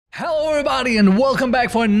Hello everybody and welcome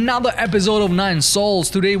back for another episode of Nine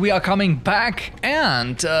Souls. Today we are coming back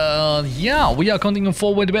and yeah, we are continuing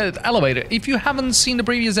forward with Elevator. If you haven't seen the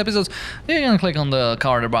previous episodes, you can click on the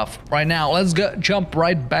card above. Right now, let's jump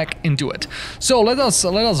right back into it. So let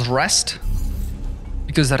us rest,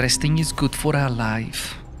 because resting is good for our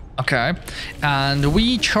life. Okay, and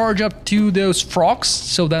we charge up to those frogs,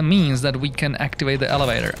 so that means that we can activate the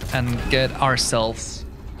elevator and get ourselves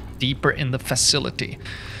deeper in the facility.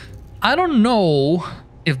 I don't know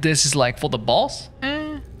if this is like for the boss,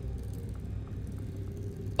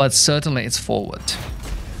 but certainly it's forward.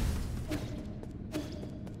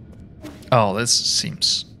 Oh, this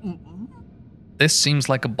seems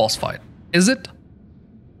like a boss fight. Is it?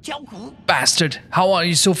 Bastard, how are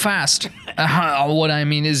you so fast? What I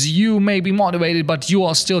mean is you may be motivated, but you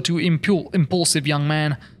are still too impulsive, young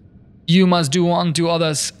man. You must do unto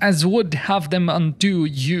others as would have them undo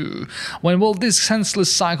you. When will this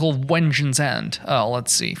senseless cycle of vengeance end? Oh,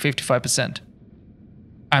 let's see, 55%.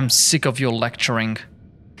 I'm sick of your lecturing.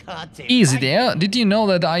 Easy there. Did you know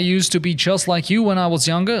that I used to be just like you when I was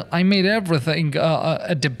younger? I made everything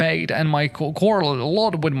a debate and my quarrel a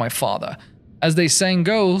lot with my father. As the saying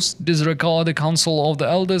goes, disregard the counsel of the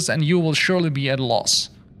elders and you will surely be at loss.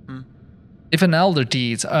 If an elder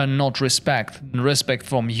deeds earn not respect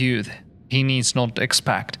from youth, he needs not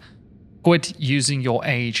expect. Quit using your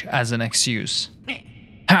age as an excuse.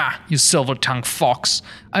 Ha! You silver-tongued fox!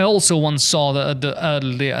 I also once saw the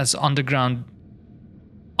elderly as underground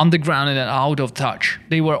and out of touch.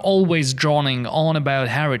 They were always droning on about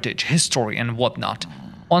heritage, history, and whatnot.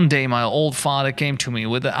 One day my old father came to me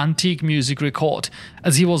with an antique music record.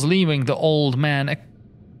 As he was leaving, the old man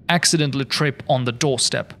accidentally tripped on the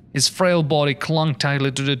doorstep. His frail body clung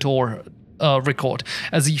tightly to the door record,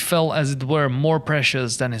 as he felt as it were more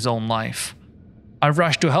precious than his own life. I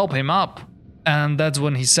rushed to help him up, and that's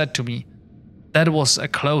when he said to me, "That was a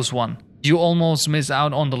close one. You almost missed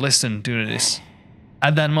out on the listen to this."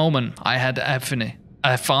 At that moment, I had epiphany.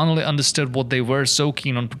 I finally understood what they were so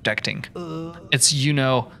keen on protecting. It's, you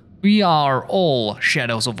know, we are all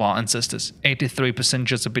shadows of our ancestors. 83%,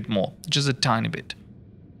 just a bit more, just a tiny bit.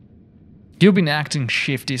 You've been acting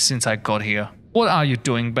shifty since I got here. What are you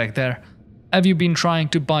doing back there? Have you been trying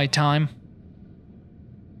to buy time?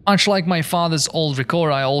 Much like my father's old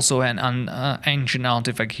record, I also had an ancient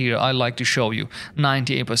artifact here I'd like to show you.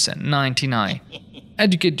 98%, 99.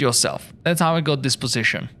 Educate yourself. That's how I got this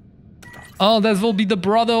position. Oh, that will be the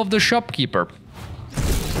brother of the shopkeeper.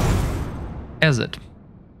 Is it?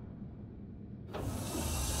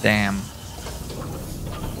 Damn.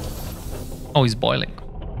 Oh, he's boiling.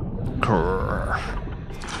 Grrr.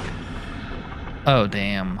 Oh,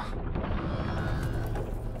 damn.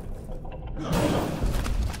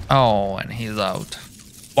 Oh, and he's out.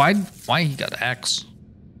 Why he got X?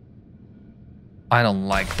 I don't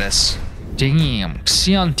like this. Damn,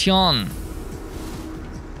 Xiantian.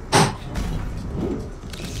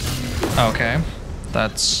 Okay,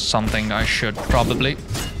 that's something I should probably.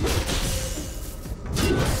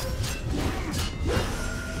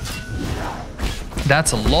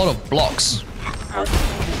 That's a lot of blocks.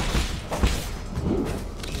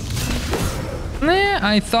 Nah,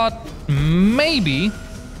 I thought maybe.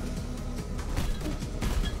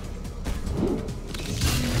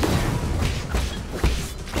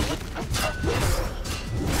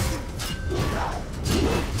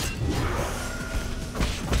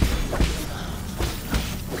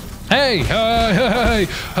 Hey, hey, hey,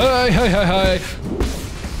 hey, hey, hey, hey.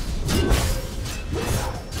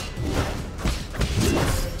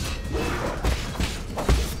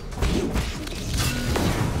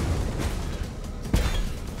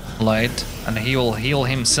 Light, and he will heal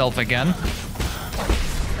himself again.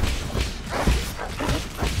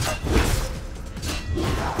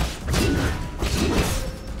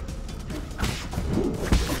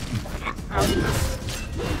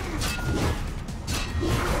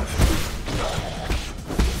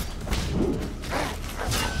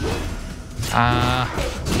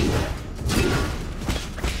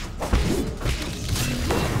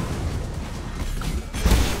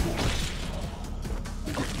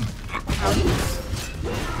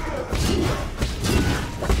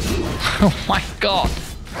 Oh my god.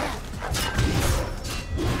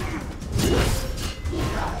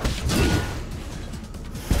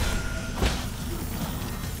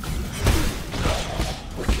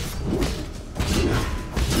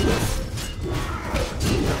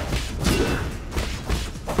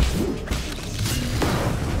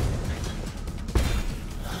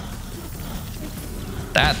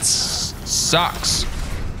 That sucks.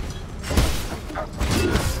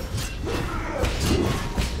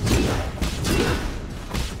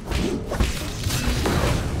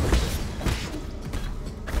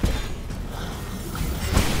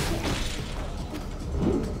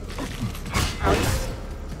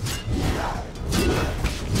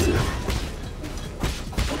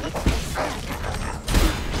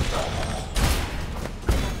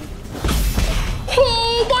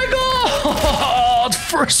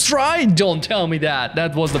 first try? Don't tell me that.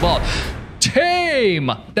 That was the ball.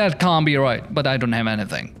 Tame! That can't be right. But I don't have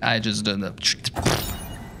anything. I just did the...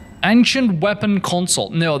 Ancient weapon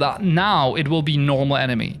console. No, that now it will be normal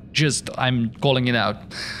enemy. Just, I'm calling it out.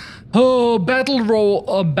 Oh, Battle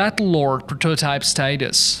Lord prototype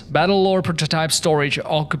status. Battle Lord prototype storage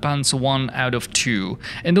occupants 1 out of 2.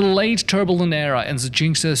 In the late turbulent era and the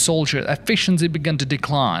Jin soldier efficiency began to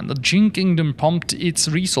decline, the Jin Kingdom pumped its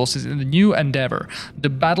resources in a new endeavor, the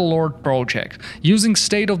Battle Lord project. Using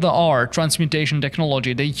state-of-the-art transmutation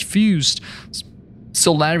technology, they fused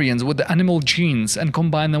Solarians with the animal genes and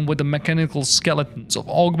combine them with the mechanical skeletons of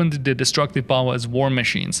augmented their destructive power as war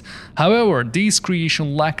machines. However, these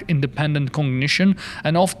creations lack independent cognition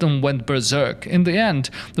and often went berserk. In the end,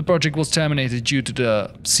 the project was terminated due to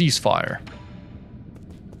the ceasefire.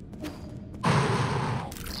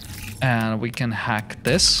 And we can hack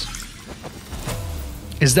this.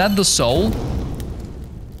 Is that the soul?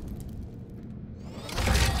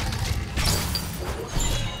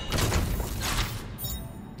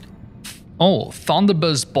 Oh,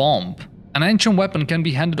 Thunderburst Bomb. An ancient weapon can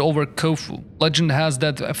be handed over Kofu. Legend has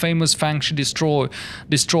that a famous Fangshi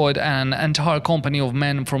destroyed an entire company of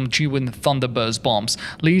men from Ji with Thunderburst bombs.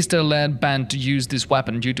 Least their led band to use this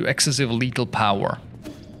weapon due to excessive lethal power.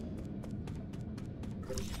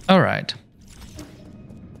 Alright.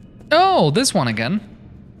 Oh, this one again.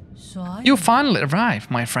 You finally arrived,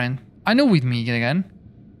 my friend. I know we'd meet again.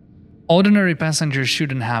 Ordinary passengers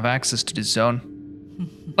shouldn't have access to this zone.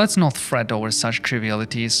 Let's not fret over such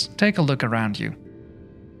trivialities. Take a look around you.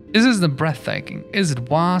 This is the breathtaking, is it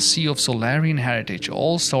vast sea of Solarian heritage,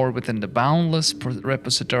 all stored within the boundless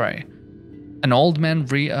repository. An old man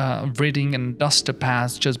reading and duster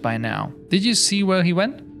passed just by now. Did you see where he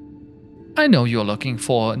went? I know you're looking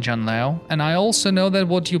for Jianlao, and I also know that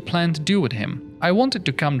what you plan to do with him. I wanted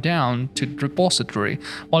to come down to the repository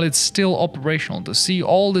while it's still operational to see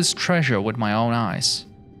all this treasure with my own eyes.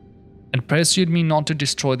 And persuade me not to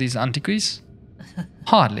destroy these antiquities?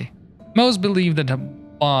 Hardly. Most believe that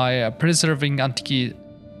by preserving antiquities,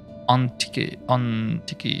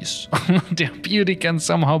 their beauty can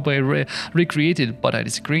somehow be recreated, but I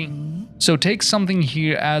disagree. So take something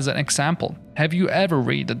here as an example. Have you ever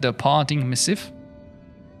read The Departing Missive?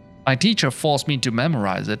 My teacher forced me to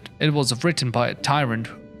memorize it. It was written by a tyrant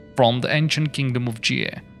from the ancient kingdom of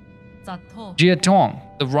Jie. Jie Tong.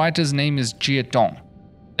 The writer's name is Jie Tong.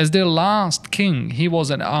 As their last king, he was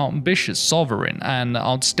an ambitious sovereign and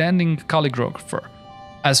outstanding calligrapher.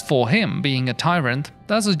 As for him being a tyrant,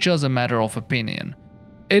 that's just a matter of opinion.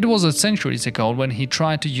 It was centuries ago when he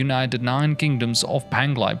tried to unite the 9 kingdoms of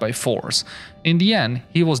Panglai by force. In the end,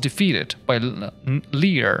 he was defeated by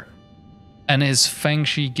Lear and his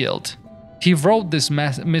Fangshi guild. He wrote this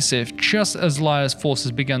missive just as Liar's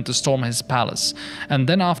forces began to storm his palace, and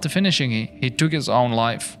then after finishing it, he took his own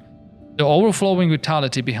life. The overflowing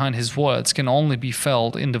vitality behind his words can only be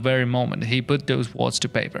felt in the very moment he put those words to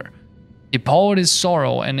paper. He poured his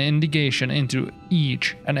sorrow and indignation into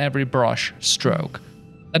each and every brush stroke.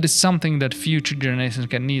 That is something that future generations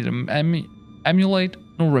can neither emulate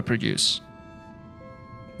nor reproduce.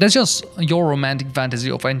 That's just your romantic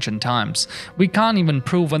fantasy of ancient times. We can't even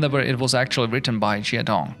prove whether it was actually written by Jie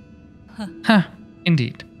Tong. Huh,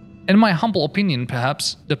 indeed. In my humble opinion,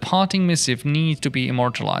 perhaps, the parting missive needs to be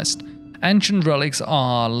immortalized. Ancient relics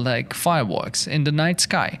are like fireworks in the night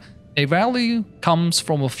sky. Their value comes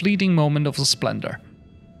from a fleeting moment of splendor.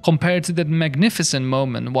 Compared to that magnificent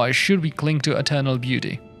moment, why should we cling to eternal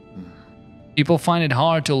beauty? People find it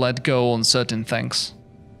hard to let go on certain things.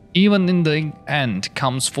 Even in the end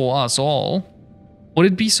comes for us all. Would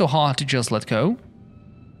it be so hard to just let go?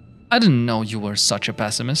 I didn't know you were such a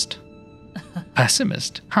pessimist.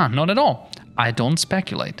 Pessimist? Huh, not at all. I don't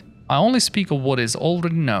speculate. I only speak of what is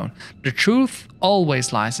already known. The truth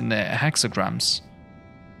always lies in the hexagrams.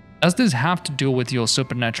 Does this have to do with your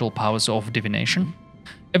supernatural powers of divination?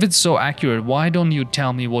 If it's so accurate, why don't you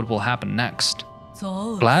tell me what will happen next?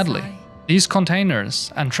 Gladly. These containers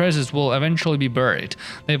and treasures will eventually be buried.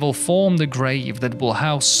 They will form the grave that will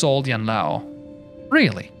house Sol Yanlao.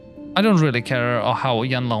 Really? I don't really care how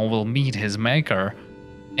Yanlao will meet his maker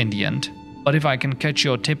in the end. But if I can catch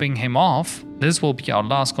you tipping him off, this will be our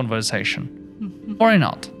last conversation. Or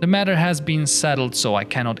not. The matter has been settled, so I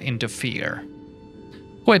cannot interfere.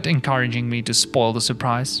 Quit encouraging me to spoil the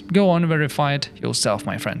surprise. Go on, verify it yourself,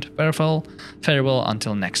 my friend. Farewell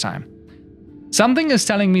until next time. Something is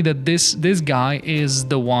telling me that this guy is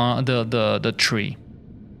the one, the tree.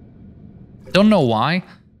 Don't know why.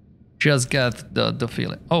 Just get the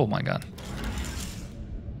feeling. Oh my god.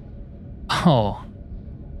 Oh.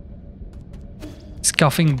 It's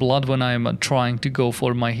coughing blood when I'm trying to go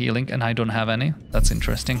for my healing and I don't have any. That's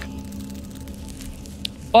interesting.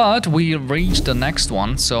 But we reached the next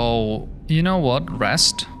one, so you know what?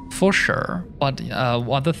 Rest for sure. But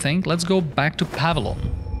other thing, let's go back to Pavilion.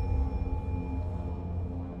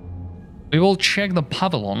 We will check the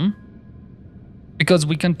Pavilion because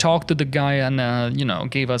we can talk to the guy and you know,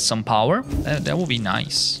 give us some power. That would be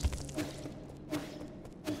nice.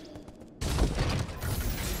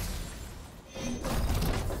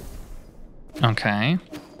 Okay.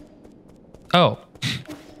 Oh.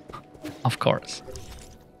 Of course.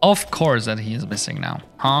 Of course that he is missing now,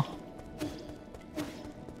 huh?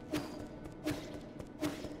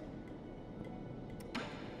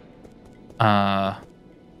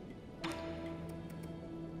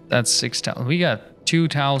 That's 6,000. We got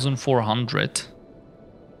 2,400.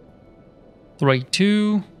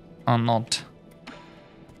 3-2. Not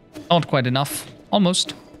quite enough.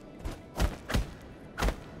 Almost.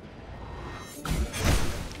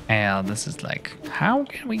 Yeah, this is like, how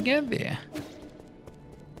can we get there?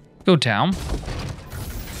 Go down.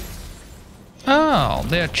 Oh,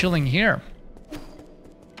 they're chilling here.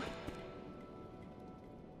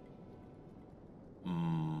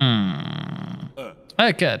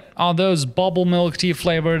 Okay, are those bubble milk tea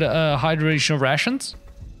flavored hydration rations?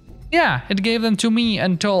 Yeah, it gave them to me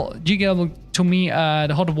until you gave them to me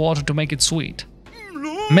the hot water to make it sweet.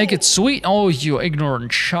 Make it sweet? Oh, you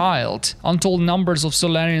ignorant child. Untold numbers of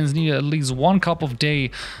Solarians need at least 1 cup a day,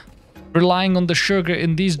 relying on the sugar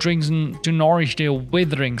in these drinks to nourish their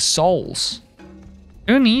withering souls.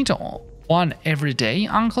 You need one every day,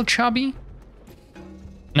 Uncle Chubby?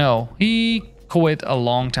 No, he quit a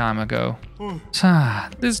long time ago.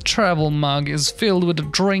 This travel mug is filled with a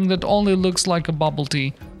drink that only looks like a bubble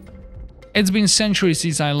tea. It's been centuries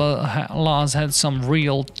since I last had some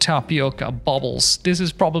real tapioca bubbles. This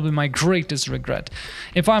is probably my greatest regret.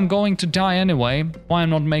 If I'm going to die anyway, why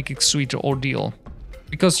not make it a sweeter ordeal?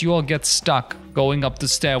 Because you all get stuck going up the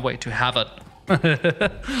stairway to heaven.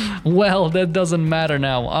 Well, that doesn't matter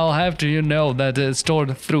now. I'll have to, you know, that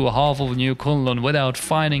stored through half of New Kunlun without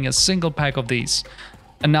finding a single pack of these.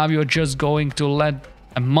 And now you're just going to let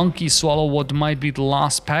a monkey swallow what might be the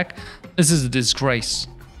last pack? This is a disgrace.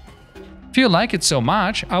 If you like it so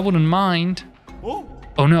much, I wouldn't mind.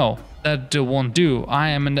 Oh no, that won't do. I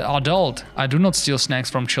am an adult. I do not steal snacks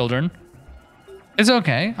from children. It's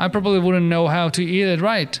okay. I probably wouldn't know how to eat it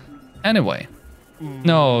right. Anyway.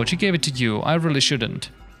 No, she gave it to you. I really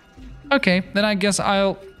shouldn't. Okay, then I guess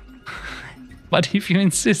I'll... But if you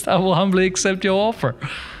insist, I will humbly accept your offer.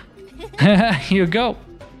 Here you go.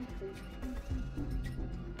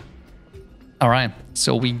 Alright,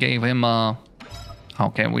 so we gave him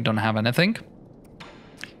okay, we don't have anything.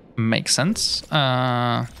 Makes sense.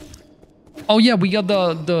 Oh yeah, we got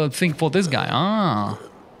the thing for this guy. Ah.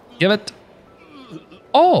 Give it.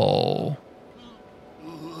 Oh.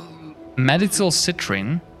 Medical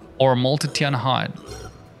citrine or multitianhide.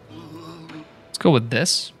 Let's go with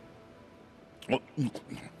this.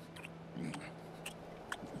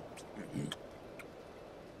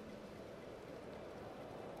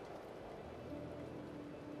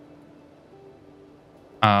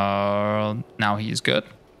 Now he's good.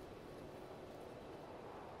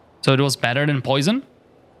 So it was better than poison?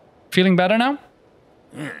 Feeling better now?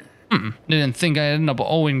 Didn't think I ended up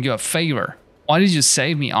owing you a favor. Why did you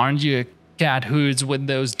save me? Aren't you a cat hoods with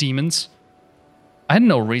those demons? I had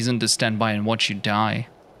no reason to stand by and watch you die.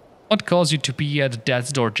 What caused you to be at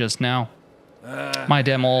death's door just now? My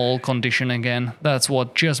damn old condition again. That's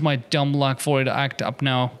what, just my dumb luck for it to act up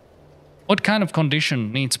now. What kind of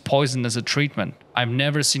condition needs poison as a treatment? I've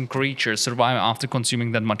never seen creatures survive after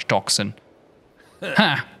consuming that much toxin.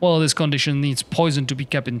 Ha! Well, this condition needs poison to be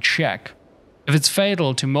kept in check. If it's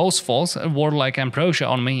fatal to most folks, a word like ambrosia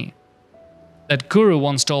on me. That guru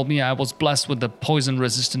once told me I was blessed with a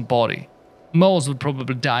poison-resistant body. Most would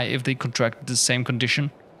probably die if they contracted the same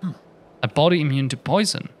condition. A body immune to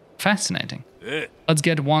poison. Fascinating. Let's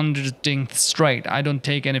get one thing straight. I don't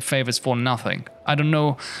take any favors for nothing. I don't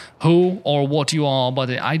know who or what you are, but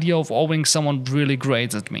the idea of owing someone really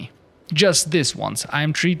grates at me. Just this once, I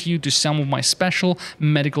am treating you to some of my special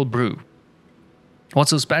medical brew.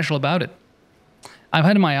 What's so special about it? I've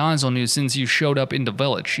had my eyes on you since you showed up in the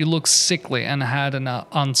village. You look sickly and had an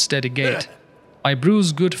unsteady gait. My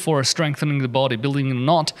brew's good for strengthening the body, building a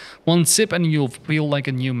knot. One sip and you'll feel like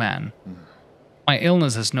a new man. My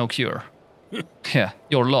illness has no cure. Yeah,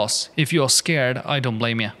 your loss. If you're scared, I don't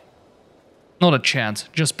blame you. Not a chance.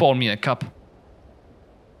 Just pour me a cup.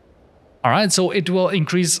 Alright, so it will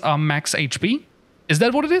increase our max HP? Is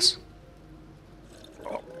that what it is?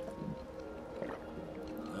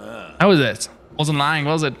 How is it? Wasn't lying,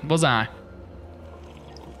 was it? Was I?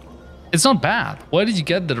 It's not bad. Where did you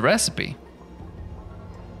get the recipe?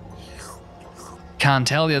 Can't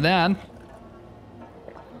tell you that.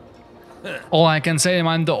 All I can say,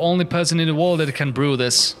 I'm the only person in the world that can brew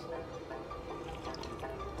this.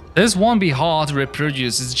 This won't be hard to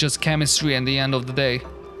reproduce, it's just chemistry at the end of the day.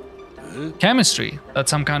 Chemistry?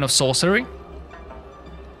 That's some kind of sorcery?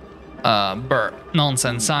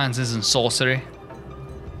 Nonsense, science isn't sorcery.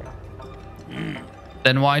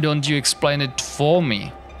 Then why don't you explain it for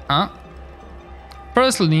me, huh?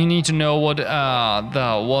 Firstly, you need to know what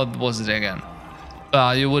was it again?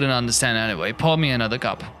 You wouldn't understand anyway. Pour me another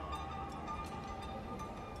cup.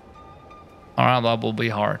 Alright, that will be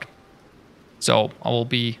hard. So, I will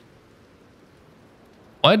be...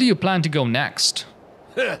 Where do you plan to go next?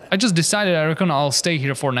 I just decided I reckon I'll stay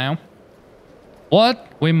here for now.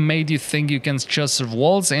 What? We made you think you can just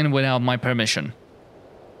waltz in without my permission?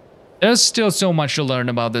 There's still so much to learn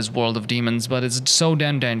about this world of demons, but it's so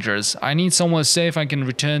damn dangerous. I need somewhere safe I can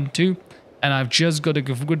return to, and I've just got a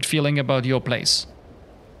good feeling about your place.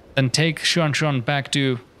 Then take Shuan back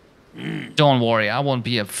to... Don't worry, I won't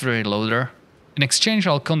be a freeloader. In exchange,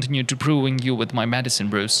 I'll continue to brewing you with my medicine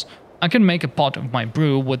brews. I can make a pot of my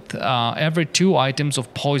brew with every 2 items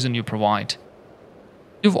of poison you provide.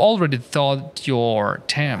 You've already thought your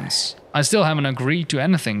terms. I still haven't agreed to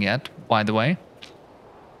anything yet, by the way.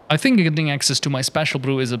 I think getting access to my special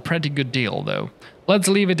brew is a pretty good deal, though. Let's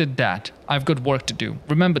leave it at that. I've got work to do.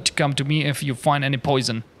 Remember to come to me if you find any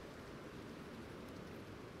poison.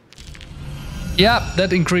 Yeah,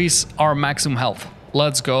 that increase our maximum health.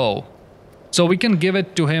 Let's go. So we can give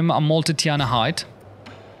it to him a multi-Tiana height.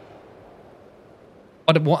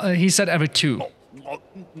 But he said every 2.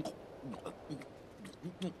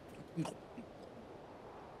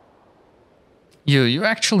 You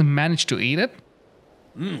actually managed to eat it?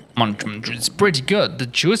 It's pretty good. The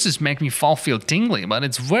juices make me feel tingly, but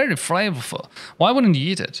it's very flavorful. Why wouldn't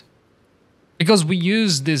you eat it? Because we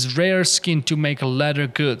use this rare skin to make leather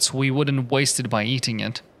goods. We wouldn't waste it by eating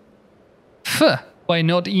it. Phew. By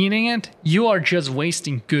not eating it, you are just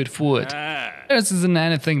wasting good food. There isn't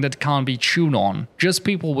anything that can't be chewed on. Just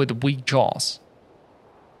people with weak jaws.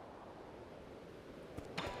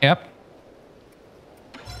 Yep.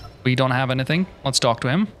 We don't have anything. Let's talk to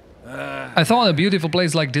him. I thought a beautiful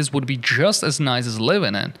place like this would be just as nice as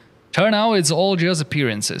living in. Turn out it's all just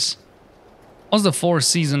appearances. What's the 4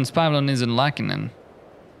 seasons Pavilion isn't lacking in?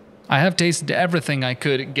 I have tasted everything I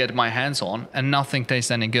could get my hands on, and nothing tastes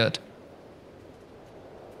any good.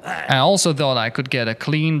 I also thought I could get a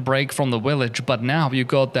clean break from the village, but now you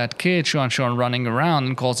got that kid Shuan running around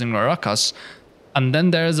and causing a ruckus. And then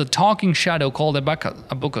there's a talking shadow called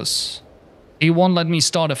Abucus. He won't let me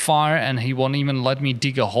start a fire, and he won't even let me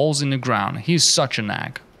dig a holes in the ground. He's such a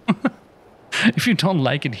nag. If you don't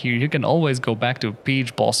like it here, you can always go back to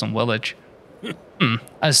Peach Blossom Village.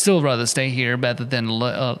 I'd still rather stay here better than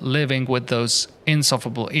living with those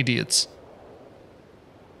insufferable idiots.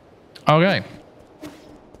 Okay.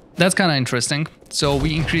 That's kind of interesting. So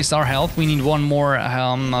we increased our health. We need 1 more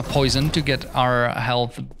poison to get our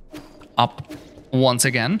health up once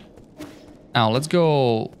again. Now let's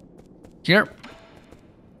go here.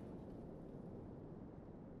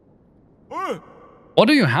 What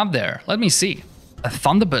do you have there? Let me see. A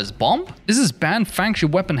Thunderburst bomb? This is banned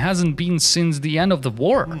function weapon hasn't been since the end of the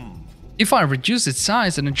war. If I reduce its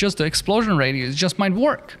size and adjust the explosion radius, it just might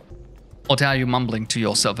work. What are you mumbling to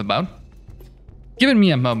yourself about? Give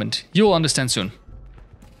me a moment. You'll understand soon.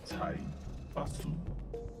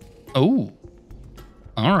 Oh.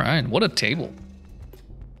 Alright, what a table.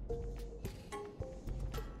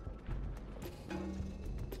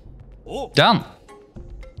 Done.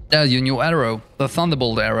 There's your new arrow. The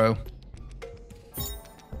Thunderbolt arrow.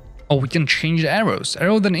 Oh, we can change the arrows.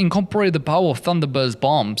 Arrow then incorporate the power of Thunderburst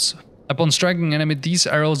bombs. Upon striking an enemy, these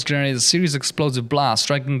arrows generate a series of explosive blasts,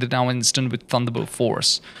 striking the down instant with Thunderbolt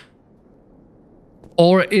force.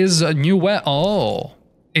 Or is a new oh,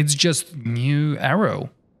 it's just new arrow.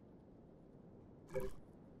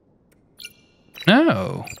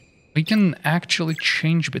 No, we can actually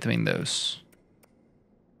change between those.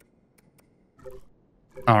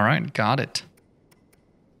 All right, got it.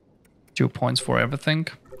 2 points for everything.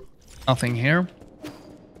 Nothing here.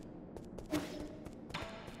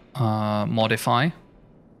 Modify.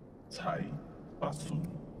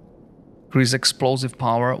 Increase explosive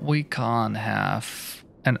power. We can't have.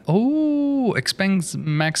 And oh, expands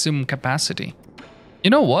maximum capacity.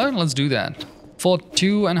 You know what? Let's do that. For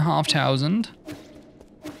 2,500.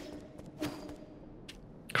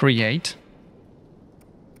 Create.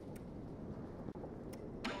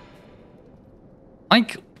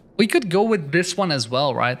 Like, We could go with this one as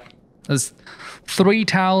well, right? There's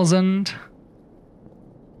 3,000.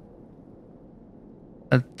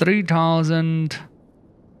 3,000.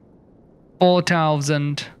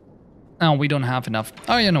 4,000. No, we don't have enough.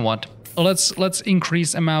 Oh, you know what? Let's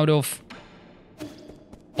increase amount of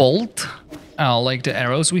bolt, like the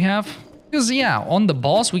arrows we have. Because yeah, on the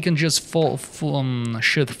boss we can just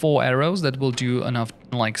shoot 4 arrows that will do enough,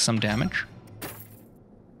 like some damage.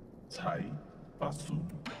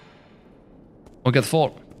 We got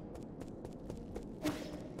 4.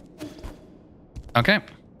 Okay.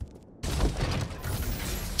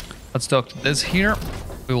 Let's talk to this here.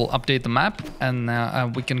 We will update the map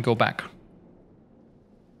and we can go back.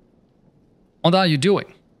 What are you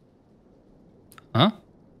doing? Huh?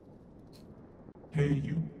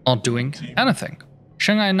 Not doing anything.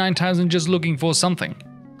 Shanghai 9000 just looking for something.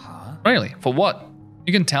 Huh? Really? For what?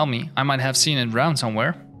 You can tell me. I might have seen it around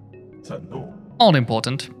somewhere. Not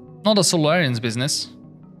important. Not a Solarian's business.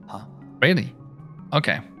 Huh? Really?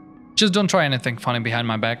 Okay. Just don't try anything funny behind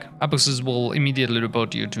my back. Abuses will immediately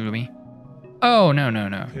report you to me. Oh, no.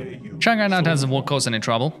 Shanghai 9000 won't cause any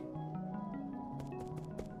trouble.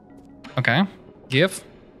 Okay. Give.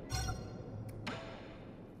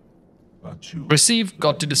 Receive,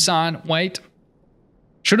 got to decide, wait.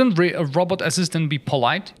 Shouldn't a robot assistant be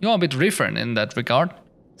polite? You're a bit different in that regard.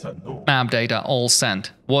 Map data all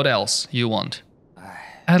sent. What else you want?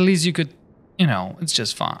 At least you could, you know, it's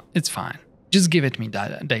just fine. It's fine. Just give it me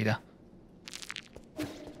data.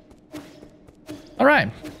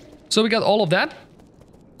 Alright. So we got all of that.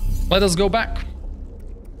 Let us go back.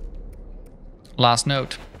 Last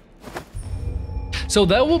note. So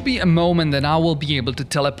there will be a moment that I will be able to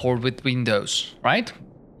teleport between those, right?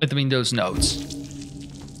 Between those nodes.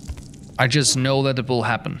 I just know that it will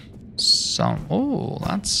happen. So, oh,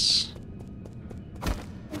 that's...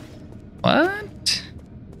 What?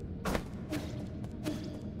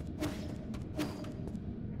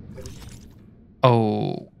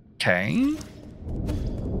 Okay.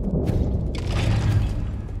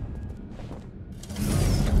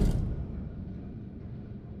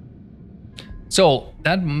 So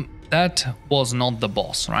that was not the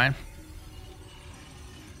boss, right? It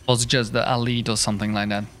was just the elite or something like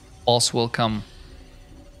that. Boss will come.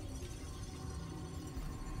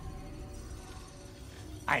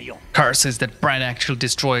 Curses that Brad actually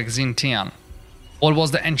destroyed Xintian. What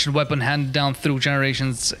was the ancient weapon handed down through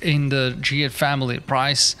generations in the G8 family?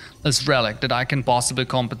 Priceless relic that I can possibly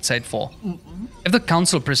compensate for. If the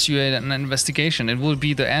council pursued an investigation, it would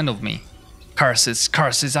be the end of me. Curses,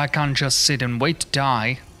 I can't just sit and wait to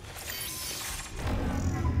die.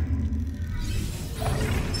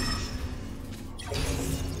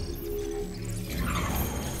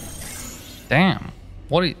 Damn.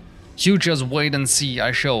 What you just wait and see,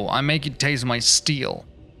 I show. I make you taste my steel.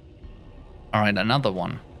 Alright, another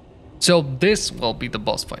one. So this will be the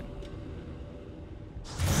boss fight.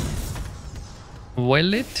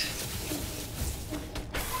 Will it?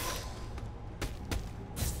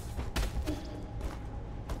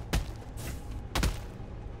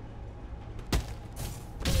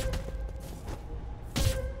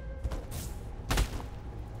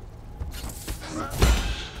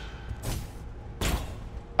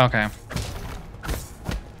 Okay.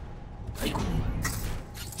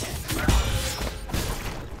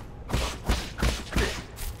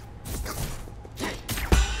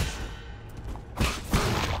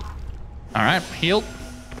 All right, heal.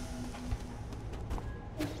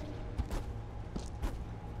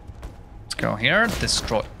 Let's go here,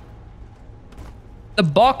 destroy. The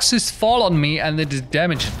boxes fall on me and it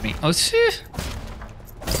damaged me. Oh, shit.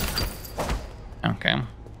 Okay.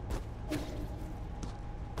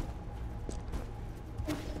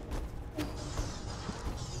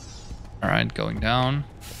 All right, going down.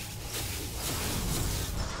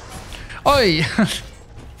 Oi!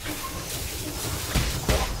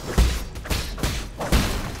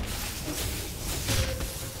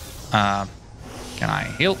 Can I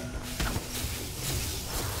heal?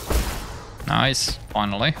 Nice,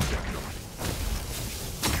 finally.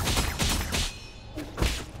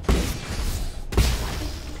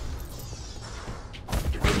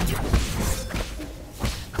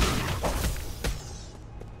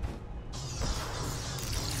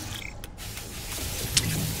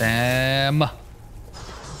 Damn.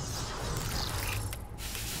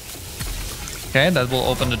 Okay, that will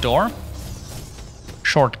open the door.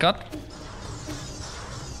 Shortcut.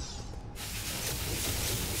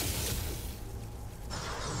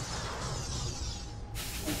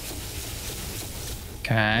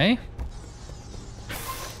 Okay.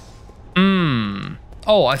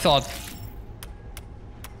 Oh, I thought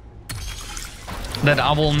that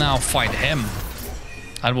I will now fight him.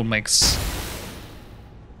 That will make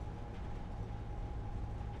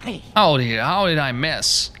Oh dear, how did I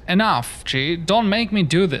miss? Enough, G. Don't make me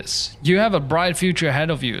do this. You have a bright future ahead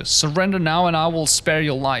of you. Surrender now and I will spare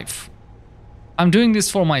your life. I'm doing this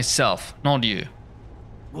for myself, not you.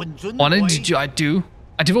 What did I do?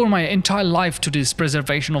 I devoted my entire life to this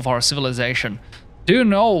preservation of our civilization. Do you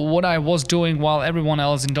know what I was doing while everyone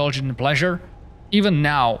else indulged in pleasure? Even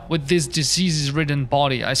now, with this disease-ridden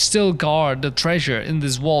body, I still guard the treasure in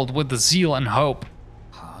this vault with the zeal and hope.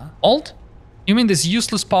 Vault? You mean this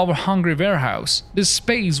useless power-hungry warehouse? This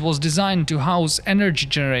space was designed to house energy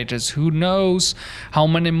generators. Who knows how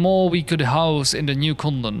many more we could house in the new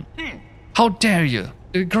Kunlun? How dare you?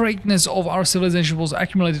 The greatness of our civilization was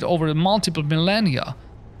accumulated over multiple millennia.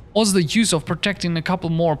 What's the use of protecting a couple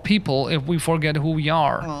more people if we forget who we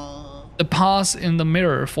are? The past in the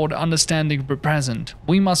mirror for the understanding of the present.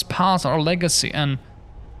 We must pass our legacy and...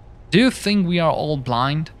 Do you think we are all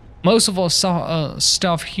blind? Most of our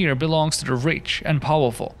stuff here belongs to the rich and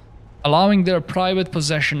powerful. Allowing their private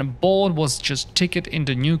possession aboard was just ticket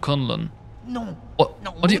into New Kunlun. No. What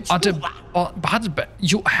do you...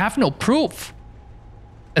 you have no proof.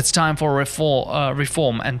 It's time for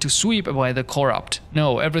reform and to sweep away the corrupt.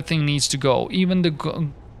 No, everything needs to go, even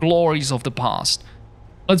the glories of the past.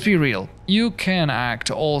 Let's be real. You can act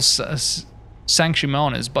all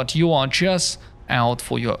sanctimonious, but you are just out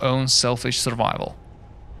for your own selfish survival.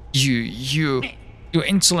 You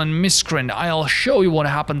insolent miscreant, I'll show you what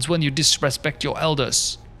happens when you disrespect your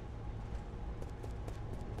elders.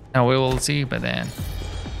 Now we will see by then.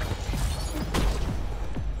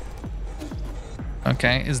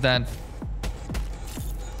 Okay, is that...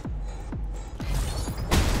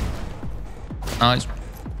 Nice.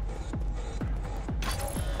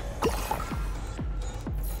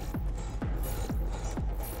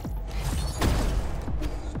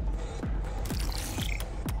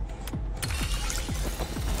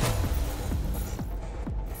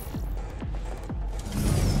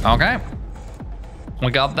 Okay.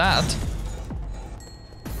 We got that.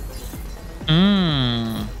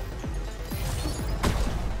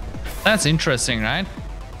 That's interesting, right?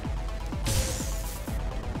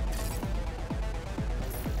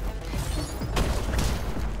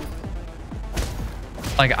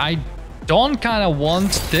 Like, I don't kind of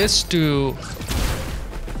want this to...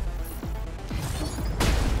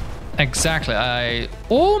 Exactly,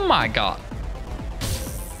 oh my god.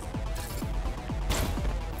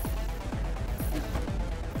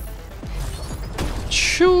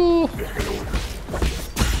 Shoo!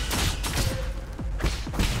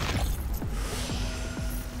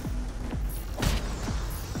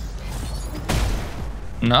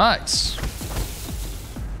 Nice.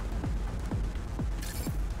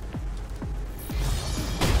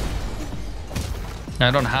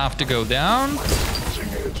 I don't have to go down.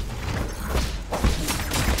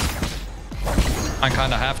 I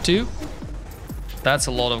kind of have to. That's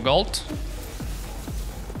a lot of gold.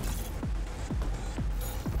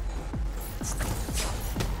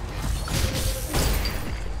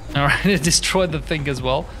 Alright, it destroyed the thing as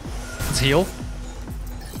well. Let's heal.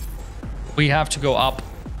 We have to go up.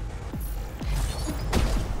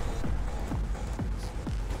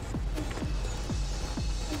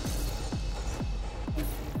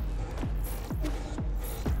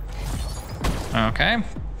 Okay.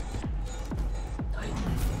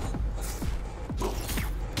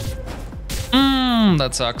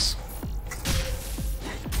 That sucks.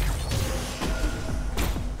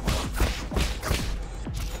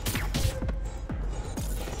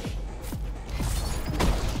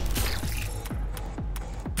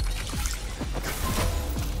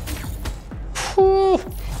 Whew.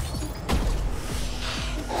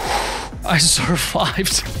 I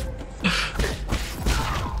survived.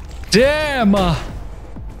 Damn!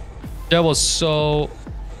 That was so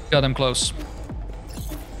goddamn close.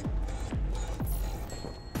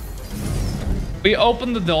 We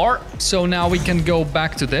opened the door, so now we can go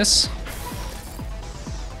back to this.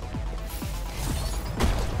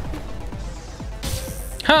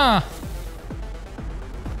 Huh.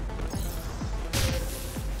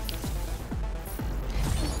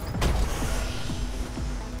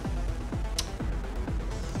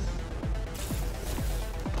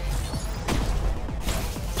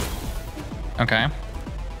 Okay.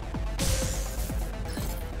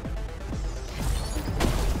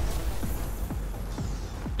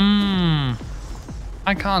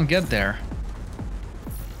 I can't get there.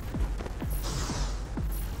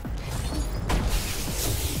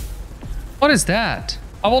 What is that?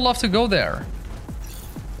 I would love to go there.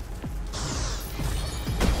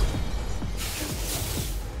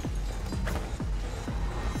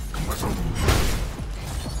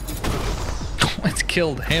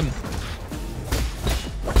 killed him.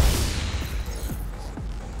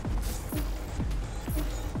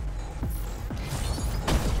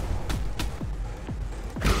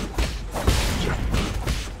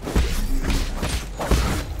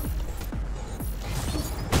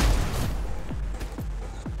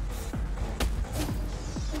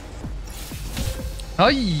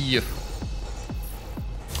 Hi.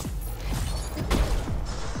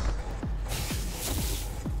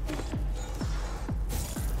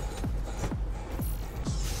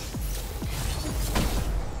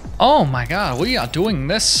 Oh my god, we are doing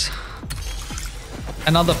this.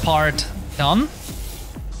 Another part done.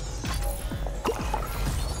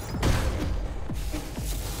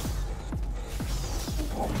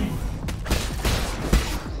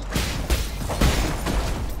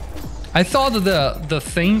 I thought the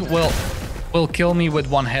thing will kill me with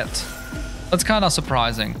one hit. That's kind of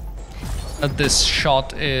surprising that this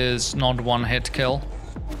shot is not one hit kill.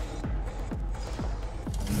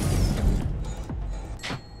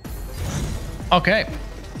 Okay.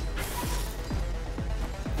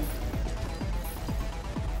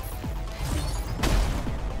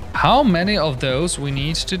 How many of those we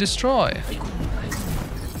need to destroy?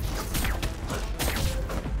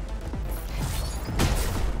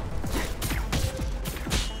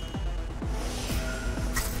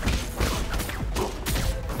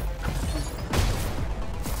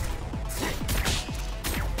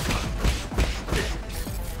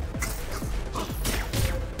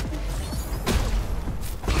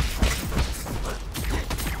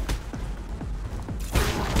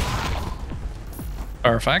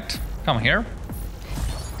 Perfect. Come here.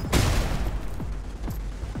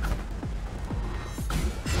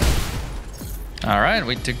 Alright,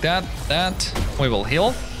 we took that. We will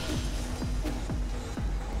heal.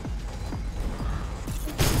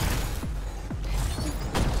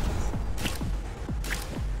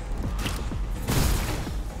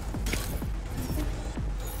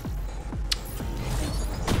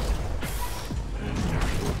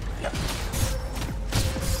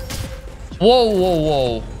 Whoa, whoa,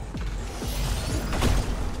 whoa.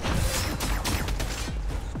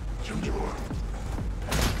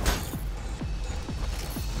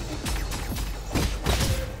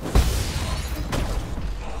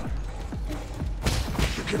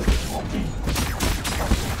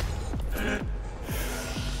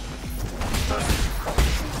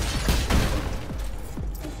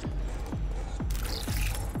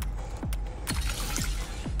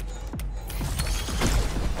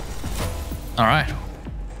 All right.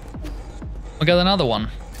 We got another one.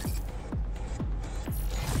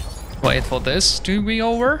 Wait for this to be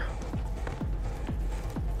over.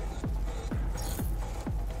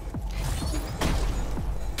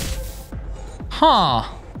 Huh.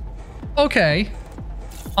 Okay.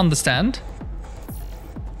 Understand.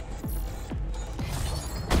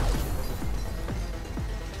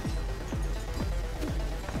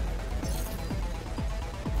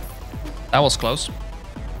 That was close.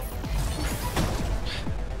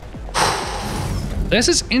 This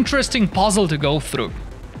is interesting puzzle to go through.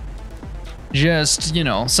 Just, you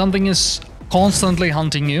know, something is constantly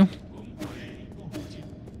hunting you.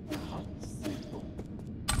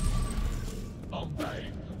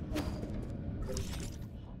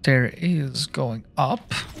 There is going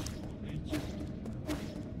up.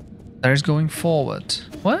 There's going forward.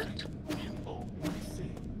 What?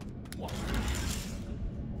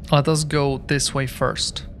 Let us go this way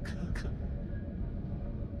first.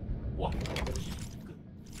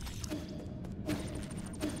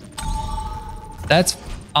 That's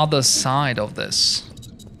other side of this.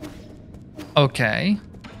 Okay.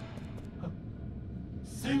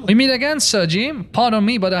 We meet again, Sergi. Pardon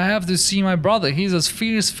me, but I have to see my brother. He's a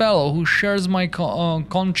fierce fellow who shares my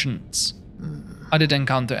conscience. I did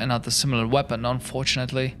encounter another similar weapon,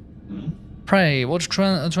 unfortunately. Pray, what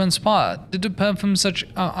transpired? Did you perform such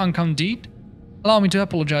uncommon deed? Allow me to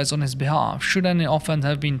apologize on his behalf, should any offense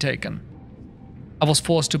have been taken. I was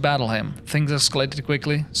forced to battle him. Things escalated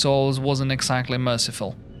quickly, so I wasn't exactly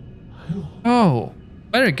merciful. Oh,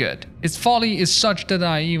 very good. His folly is such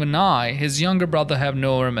that even I, his younger brother, have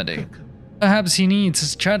no remedy. Perhaps he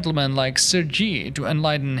needs a gentleman like Sir G to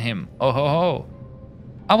enlighten him. Oh ho ho.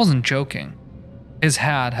 I wasn't joking. His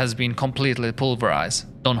head has been completely pulverized.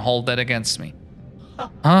 Don't hold that against me.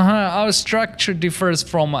 Our structure differs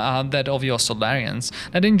from that of your Solarians.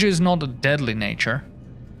 That injury is not a deadly nature.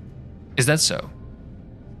 Is that so?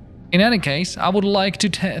 In any case, I would like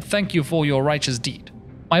to thank you for your righteous deed.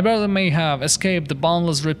 My brother may have escaped the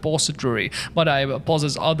boundless repository, but I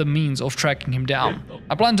possess other means of tracking him down.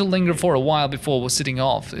 I plan to linger for a while before setting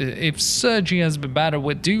off. If Sergi has been better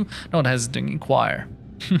with do not hesitate to inquire.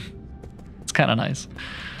 It's kind of nice.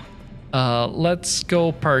 Let's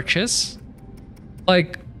go purchase.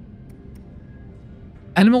 Like,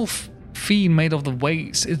 animal feed made of the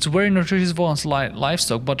waste. It's very nutritious for us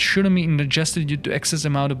livestock, but shouldn't be ingested due to excess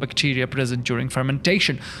amount of bacteria present during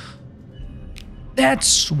fermentation.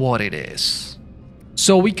 That's what it is.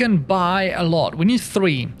 So we can buy a lot. We need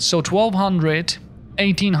 3. So 1200,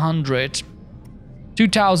 1800,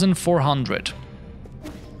 2400.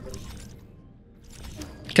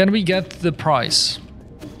 Can we get the price?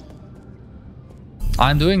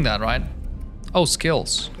 I'm doing that, right? Oh,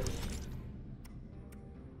 skills.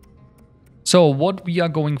 So what we are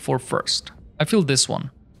going for first? I feel this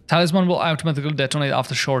one. Talisman will automatically detonate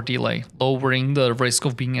after short delay, lowering the risk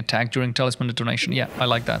of being attacked during talisman detonation. Yeah, I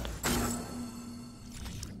like that.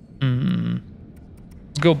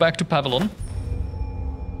 Let's go back to Pavilion.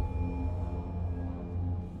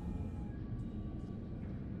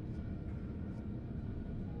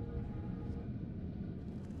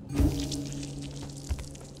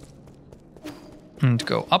 And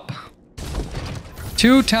go up.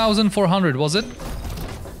 2,400, was it?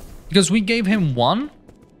 Because we gave him 1.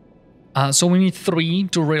 So we need 3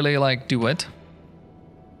 to really like do it.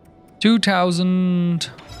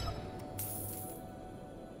 2,000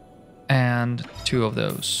 and 2 of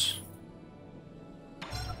those.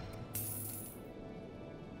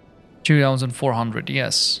 2,400,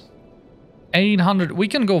 yes. 800, we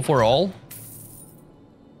can go for all.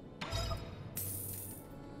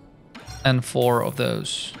 And 4 of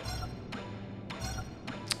those.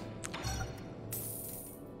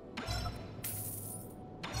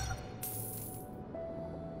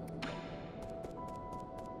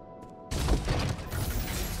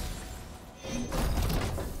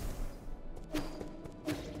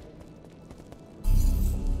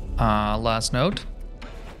 Last note.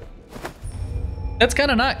 That's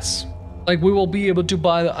kind of nice. Like, we will be able to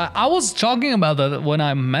buy... I was talking about that when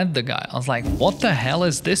I met the guy. I was like, what the hell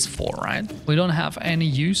is this for, right? We don't have any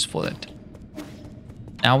use for it.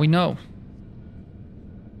 Now we know.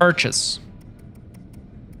 Purchase.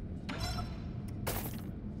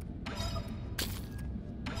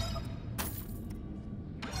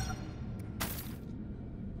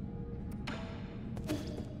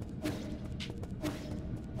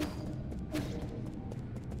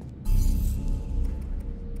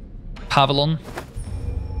 Pavilion.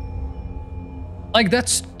 Like,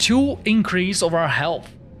 that's 2 increase of our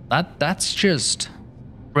health. That's just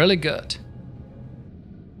really good.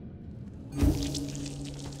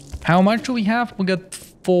 How much do we have? We got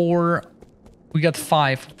 4. We got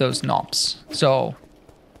 5 of those knobs. So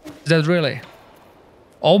is that really?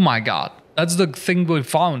 Oh my god, that's the thing we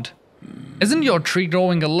found. Isn't your tree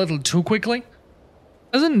growing a little too quickly?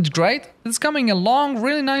 Isn't it great? It's coming along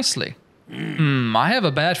really nicely. I have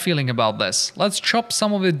a bad feeling about this. Let's chop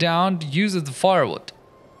some of it down to use it as firewood.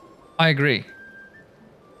 I agree.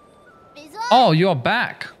 Oh, you're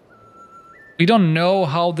back. We don't know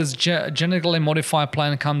how this genetically modified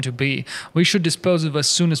plant come to be. We should dispose of it as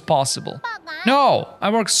soon as possible. No, I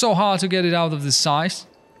worked so hard to get it out of this size.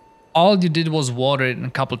 All you did was water it a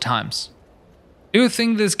couple times. Do you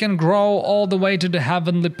think this can grow all the way to the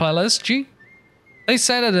Heavenly Palace, G? They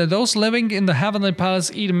say that those living in the Heavenly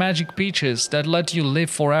Palace eat magic peaches that let you live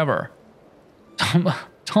forever.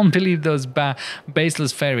 Don't believe those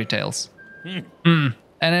baseless fairy tales. And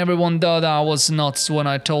everyone thought I was nuts when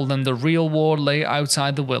I told them the real world lay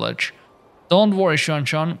outside the village. Don't worry,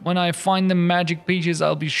 Shanshan. When I find the magic peaches,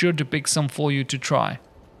 I'll be sure to pick some for you to try.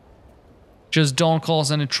 Just don't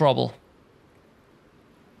cause any trouble.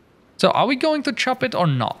 So, are we going to chop it or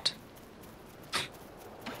not?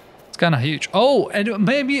 It's kind of huge. Oh, and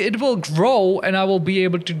maybe it will grow and I will be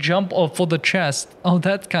able to jump off for the chest. Oh,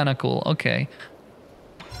 that's kind of cool. Okay.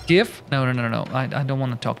 Give? No. I don't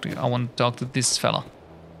want to talk to you. I want to talk to this fella.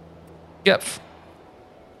 Give.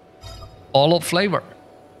 All of flavor.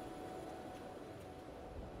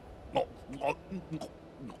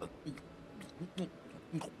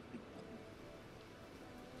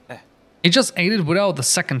 He just ate it without the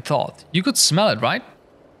second thought. You could smell it, right?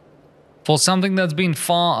 For something that's been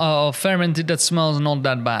fermented, that smells not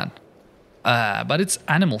that bad. But it's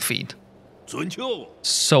animal feed.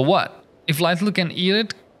 So what? If Lightly can eat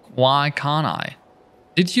it, why can't I?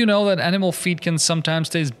 Did you know that animal feed can sometimes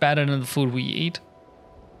taste better than the food we eat?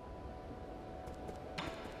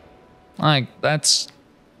 Like, that's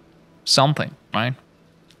something, right?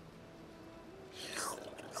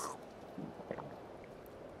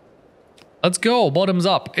 Let's go, bottoms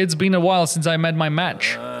up. It's been a while since I met my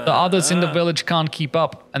match. The others in the village can't keep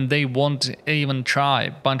up, and they won't even try.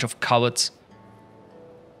 Bunch of cowards.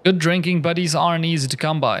 Good drinking buddies aren't easy to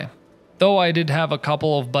come by. Though I did have a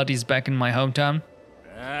couple of buddies back in my hometown.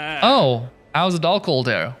 Oh, how's the alcohol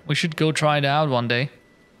there? We should go try it out one day.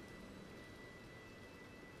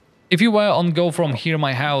 If you were on go from here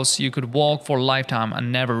my house, you could walk for a lifetime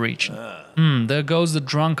and never reach it. There goes the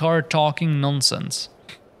drunkard talking nonsense.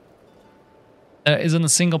 There isn't a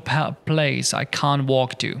single place I can't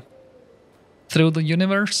walk to. Through the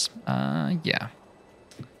universe? Yeah.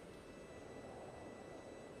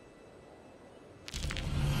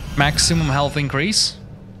 Maximum health increase.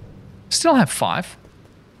 Still have 5.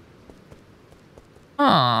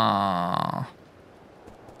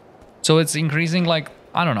 So it's increasing like,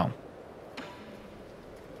 I don't know.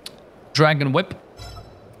 Dragon Whip.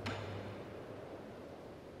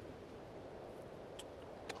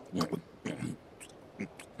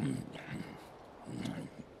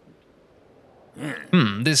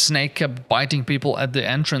 This snake kept biting people at the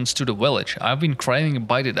entrance to the village. I've been craving a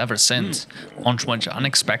bite it ever since. Much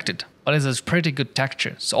unexpected, but it has pretty good texture.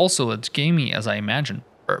 It's also as gamey as I imagined.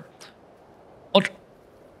 Burp. What?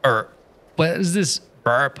 Where is this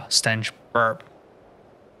burp stench? Burp.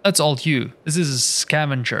 That's all you. This is a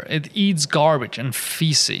scavenger. It eats garbage and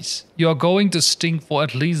feces. You are going to stink for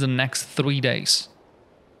at least the next 3 days.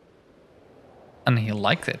 And he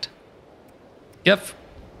liked it. Yep.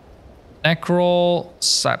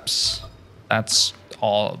 Necroseps. That's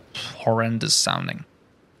all horrendous sounding.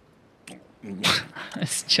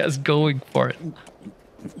 It's just going for it.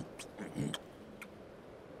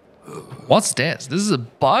 What's this? This is a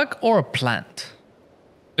bug or a plant?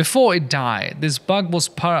 Before it died, this bug was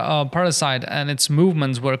parasite and its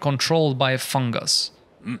movements were controlled by a fungus.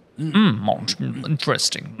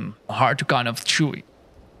 Interesting. Hard to kind of chew it.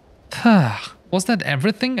 Was that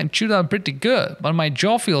everything? I chewed out pretty good, but my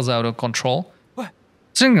jaw feels out of control. What?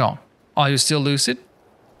 Singon, are you still lucid?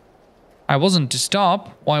 I wasn't to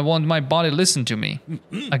stop. Why won't my body listen to me?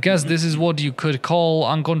 I guess this is what you could call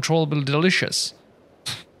uncontrollable delicious.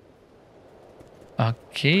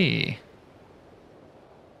 Okay.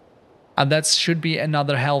 And that should be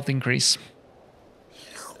another health increase.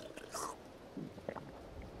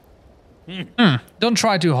 Don't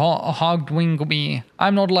try to hog-wing me.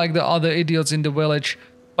 I'm not like the other idiots in the village.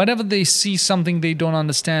 Whenever they see something they don't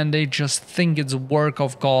understand, they just think it's a work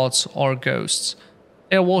of gods or ghosts.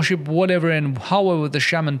 They worship whatever and however the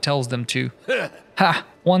shaman tells them to. Ha!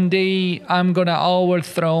 One day I'm gonna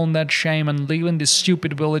overthrow that shaman, live in this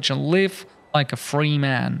stupid village and live like a free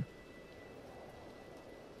man.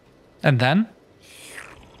 And then?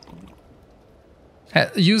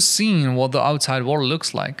 You've seen what the outside world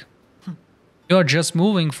looks like. You're just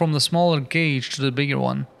moving from the smaller gauge to the bigger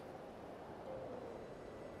one.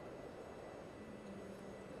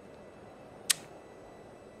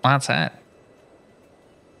 That's sad.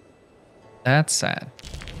 That's sad.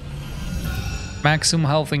 Maximum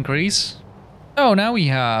health increase. Oh, now we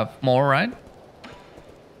have more, right?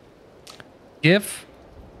 Give.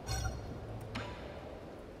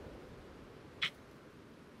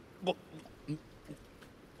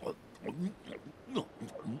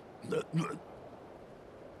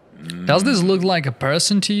 Does this look like a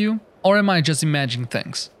person to you? Or am I just imagining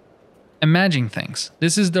things? Imagining things.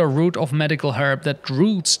 This is the root of medical herb that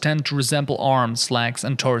roots tend to resemble arms, legs,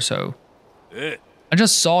 and torso. I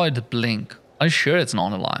just saw it blink. I'm sure it's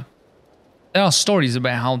not alive. There are stories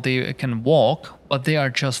about how they can walk, but they are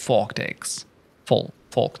just folk tales.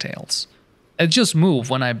 It just moved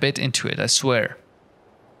when I bit into it, I swear.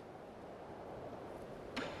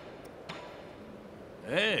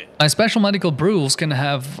 My special medical brews can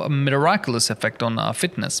have a miraculous effect on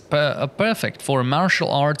fitness, perfect for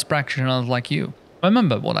martial arts practitioners like you.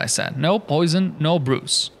 Remember what I said, no poison, no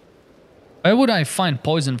brews. Where would I find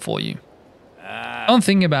poison for you? Don't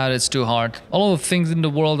think about it, it's too hard. All of the things in the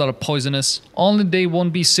world are poisonous, only they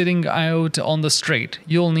won't be sitting out on the street.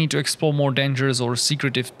 You'll need to explore more dangerous or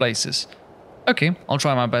secretive places. Okay, I'll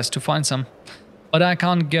try my best to find some. But I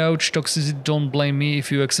can't gauge toxicity, don't blame me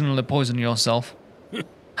if you accidentally poison yourself.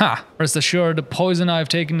 Ha! Rest assured, the poison I've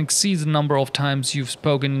taken exceeds the number of times you've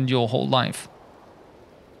spoken in your whole life.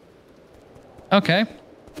 Okay.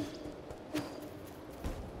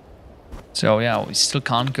 So yeah, we still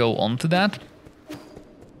can't go on to that.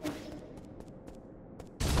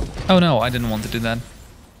 Oh no, I didn't want to do that.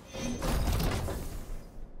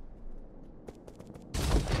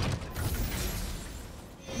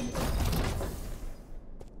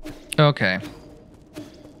 Okay.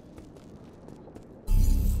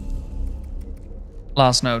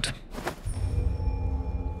 Last note.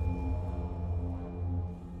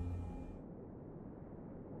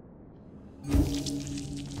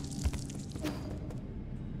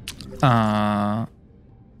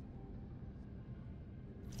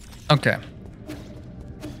 Okay.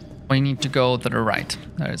 We need to go to the right.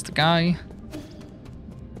 There is the guy.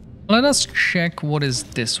 Let us check what is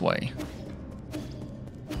this way.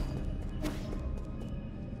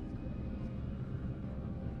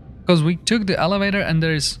 Because we took the elevator and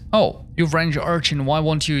there is... Oh, you've ranged urchin, why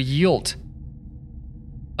won't you yield?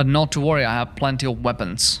 But not to worry, I have plenty of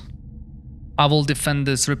weapons. I will defend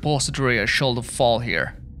this repository a shoulder fall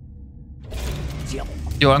here.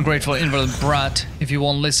 You ungrateful invalid brat. If you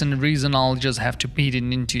won't listen and reason, I'll just have to beat it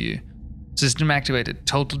into you. System activated.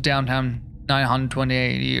 Total downtime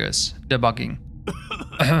 928 years. Debugging.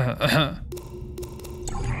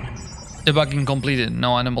 Debugging completed.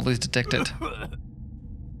 No anomaly detected.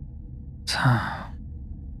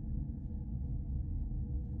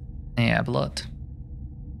 Yeah, blood.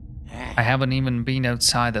 I haven't even been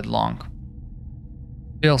outside that long.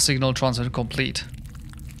 Bill signal transfer complete.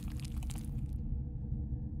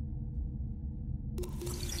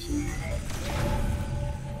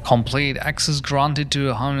 Complete. Access granted to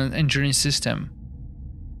a engineering system.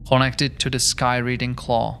 Connected to the sky reading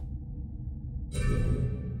claw.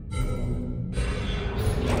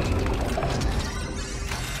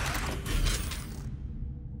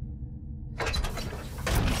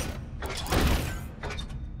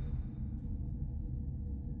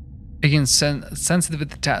 Begin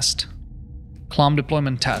sensitivity test. Climb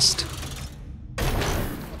deployment test.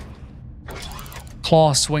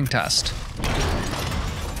 Claw swing test.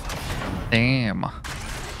 Damn.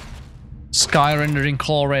 Sky rendering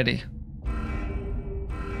claw ready.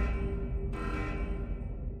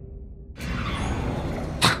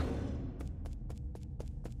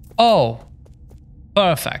 Oh.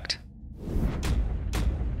 Perfect.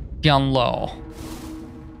 Down low.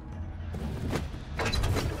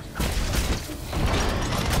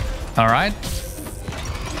 All right.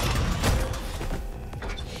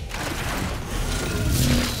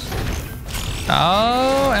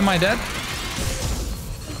 Oh, am I dead?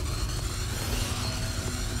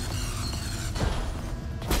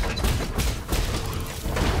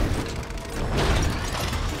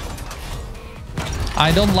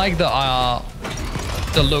 I don't like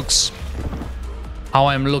the looks. How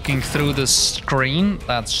I'm looking through the screen.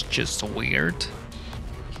 That's just weird.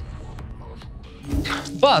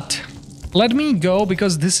 But let me go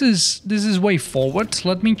because this is way forward.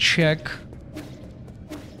 Let me check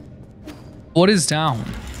what is down.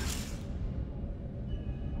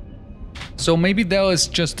 So maybe there is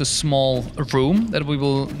just a small room that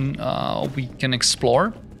we can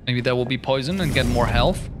explore. Maybe there will be poison and get more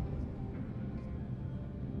health.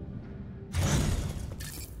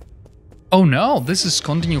 Oh no, this is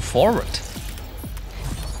continue forward.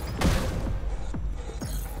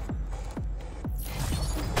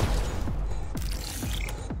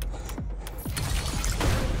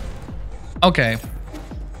 Okay,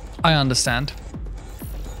 I understand.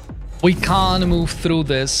 We can't move through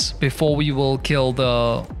this before we will kill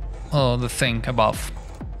the thing above.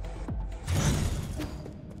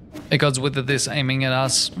 Because with this aiming at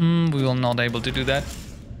us, we will not able to do that.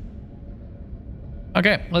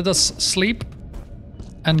 Okay, let us sleep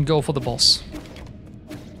and go for the boss.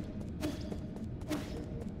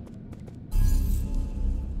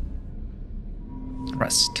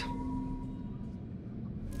 Rest.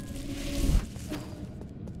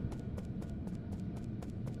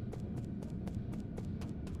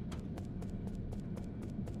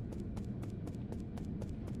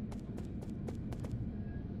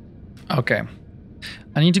 Okay.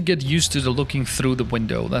 I need to get used to the looking through the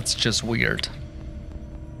window. That's just weird.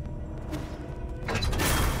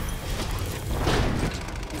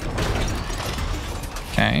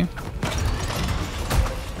 Okay.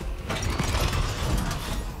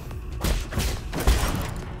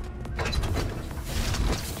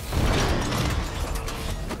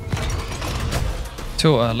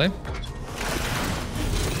 Too early.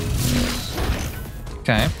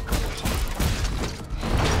 Okay.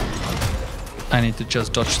 I need to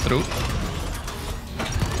just dodge through.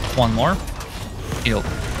 One more. Heal.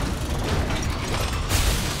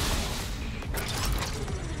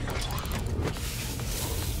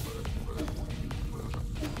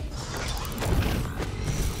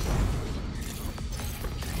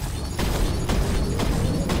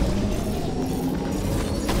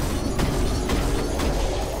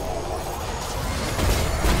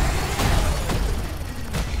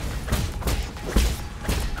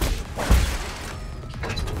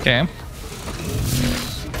 Okay.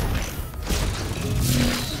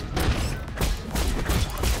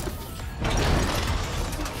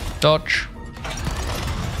 Dodge.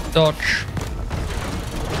 Dodge.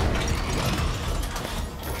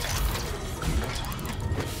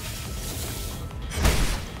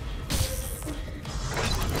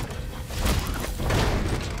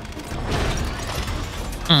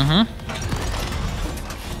 Mm-hmm.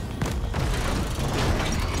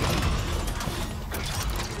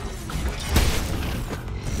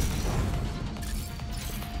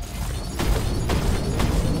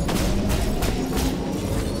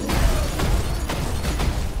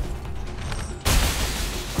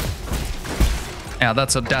 Yeah,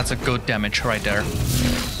 that's a good damage right there.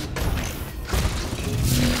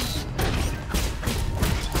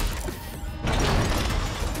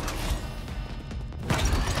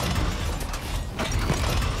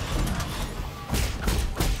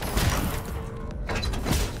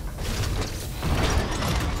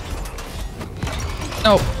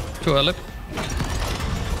 No, too early.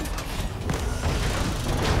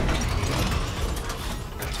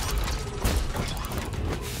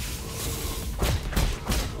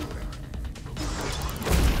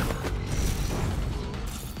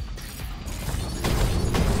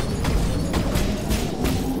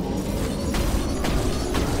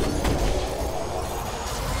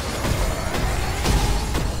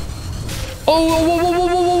 Oh, whoa, whoa, whoa, whoa,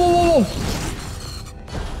 whoa, whoa, whoa.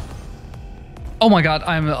 Oh my god,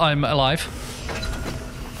 I'm alive.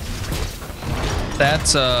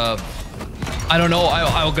 That's I don't know,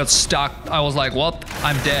 I got stuck. I was like, what?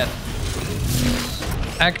 I'm dead.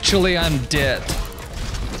 Actually, I'm dead.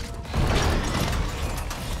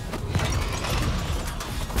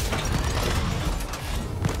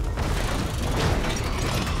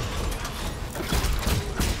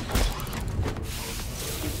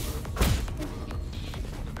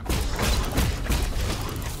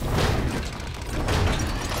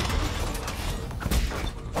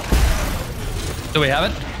 Do we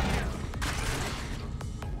have it?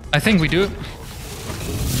 I think we do.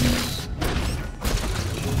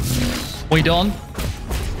 We don't.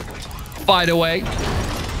 By the way.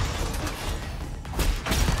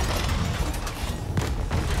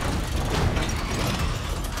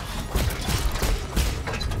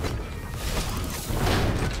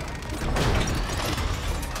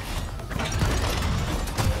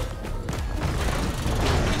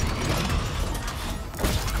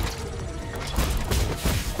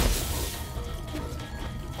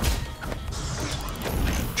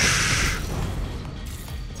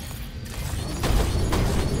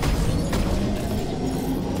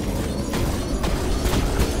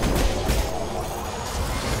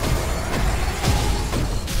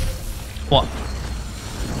 What?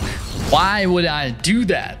 Why would I do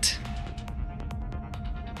that?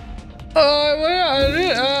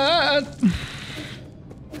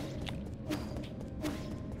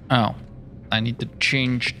 Oh, I need to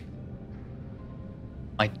change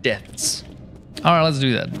my deaths. All right, let's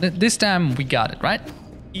do that. This time we got it, right?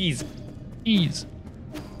 Easy, easy.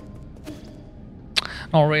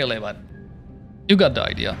 Not really, but you got the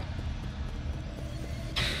idea.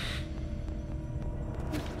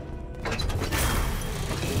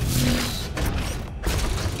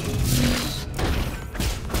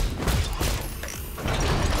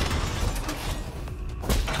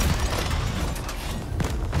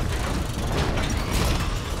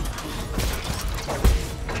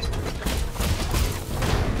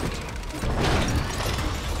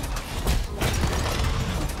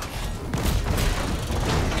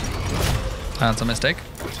 That's a mistake.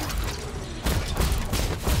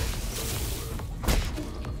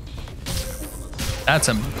 That's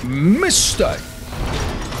a mistake.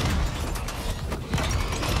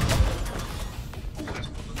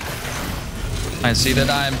 I see that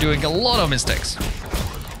I am doing a lot of mistakes.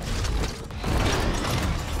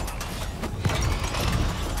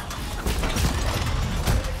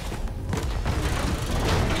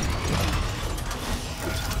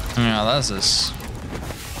 Yeah, this is...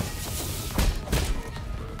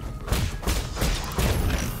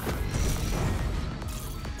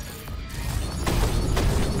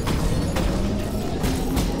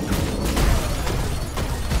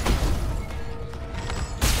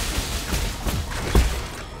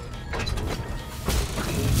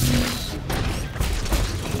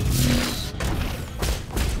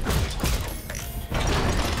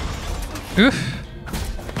 Oof.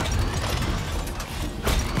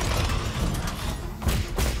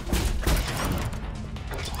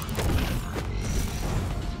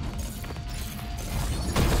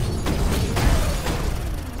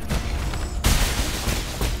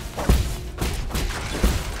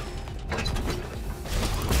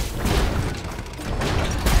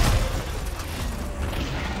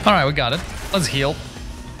 All right, we got it. Let's heal.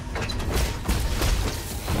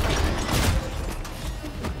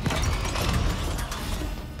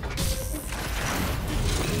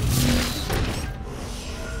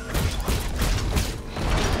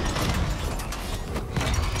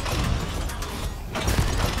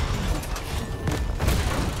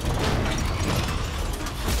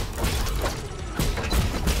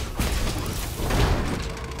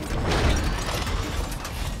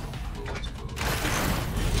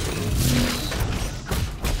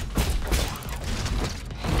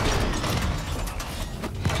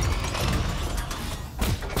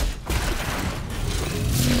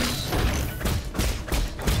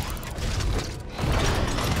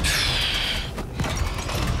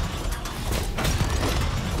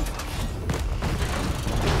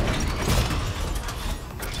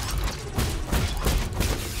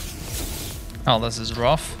 Oh, this is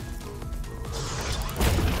rough.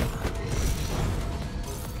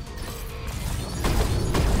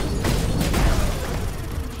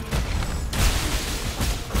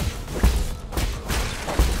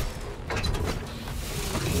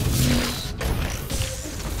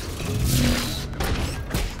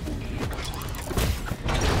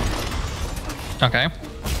 Okay.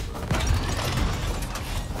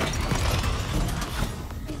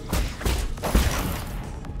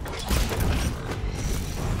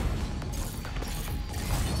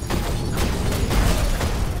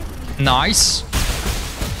 Nice.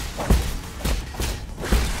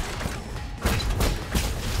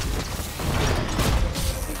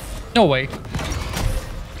 No way.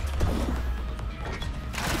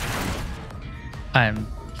 I'm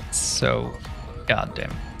so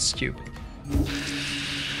goddamn stupid.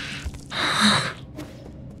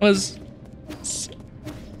 Was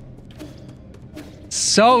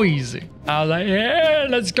so easy. I was like, yeah,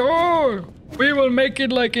 let's go. We will make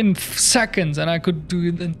it like in seconds, and I could do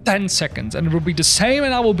it in 10 seconds, and it will be the same,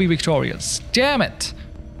 and I will be victorious. Damn it.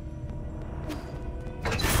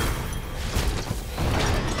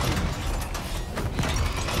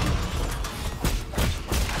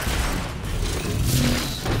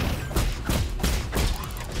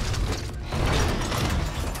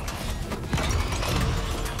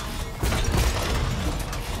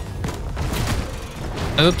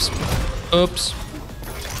 Oops. Oops.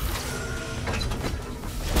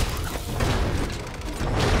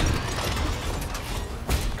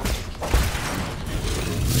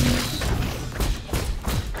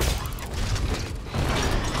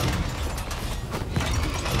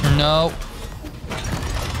 No.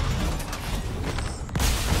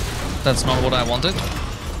 That's not what I wanted.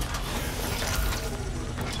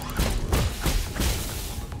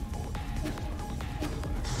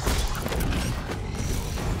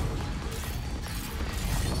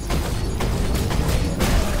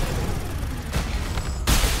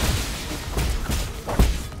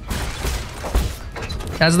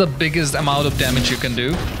 That's the biggest amount of damage you can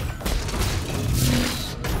do.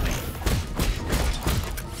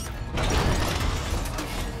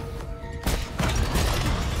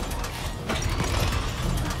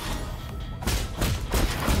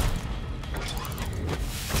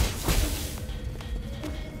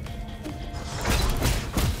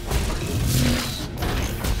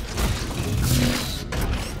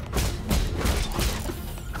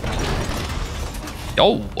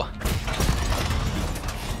 Oh!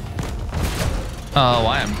 Oh,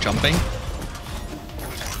 I am jumping.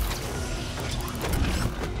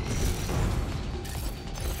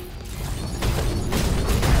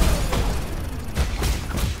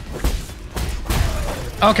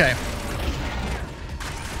 Okay.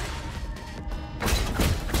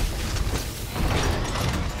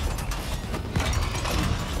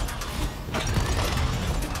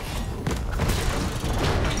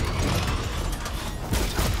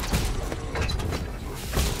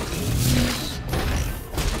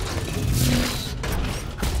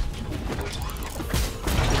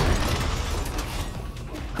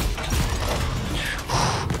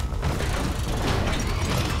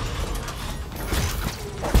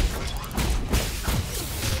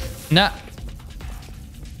 Nah.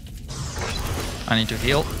 I need to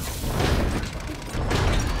heal.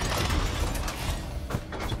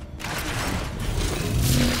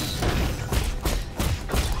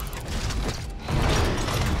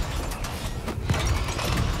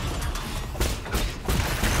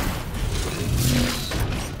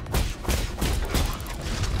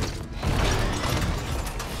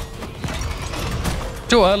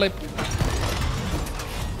 Too early.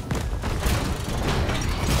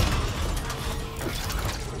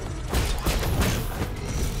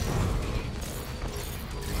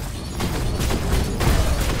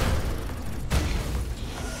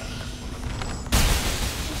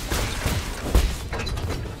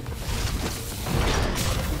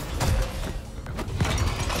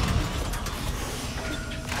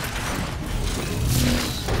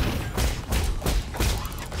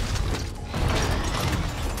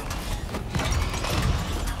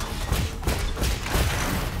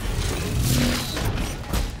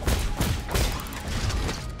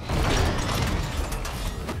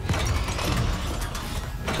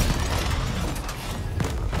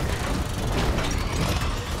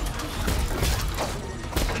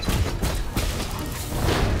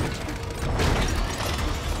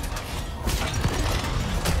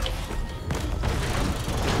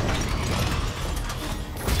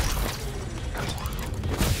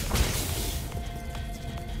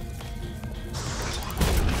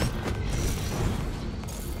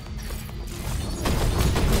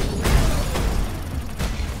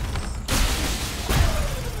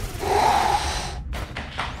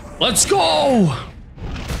 Let's go!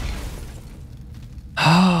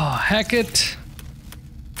 Ah, heck it.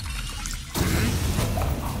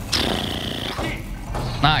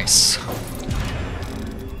 Nice.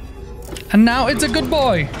 And now it's a good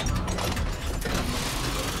boy.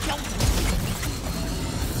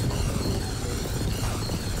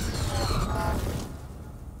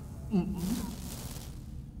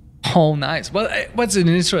 Oh, nice. Well, what's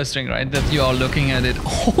interesting, right? That you are looking at it.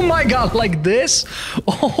 Oh my god, like this?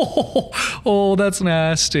 Oh, that's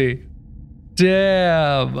nasty.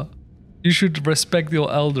 Damn. You should respect your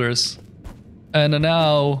elders. And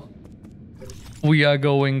now we are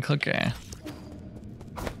going. Okay.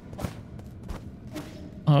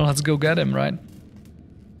 Oh, let's go get him, right?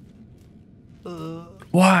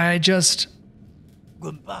 Why?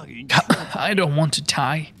 I don't want to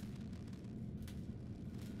die.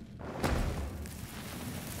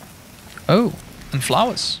 Oh, and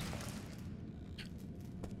flowers.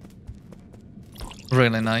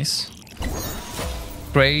 Really nice.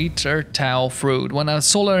 Greater Tau fruit. When a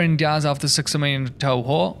solar dies after 6 million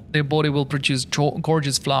Tau, their body will produce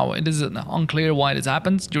gorgeous flower. It is unclear why this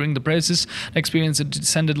happens. During the process, the experience of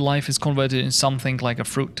descended life is converted into something like a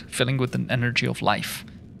fruit, filling with the energy of life.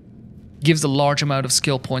 Gives a large amount of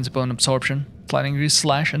skill points upon absorption. Sliding use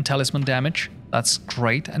slash and talisman damage. That's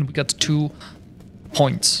great. And we got 2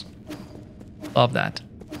 points. Love that.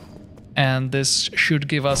 And this should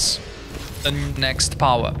give us the next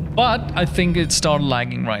power. But I think it started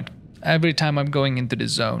lagging, right? Every time I'm going into the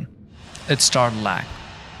zone, it started lag.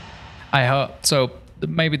 I hope so.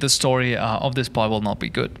 Maybe the story of this part will not be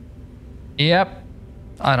good. Yep.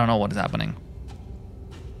 I don't know what is happening.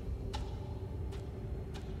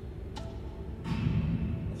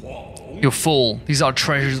 You fool. These are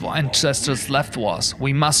treasures our ancestors left to us.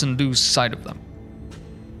 We mustn't lose sight of them.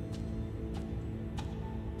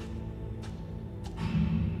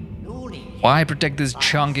 Why protect this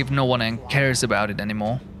chunk if no one cares about it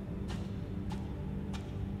anymore?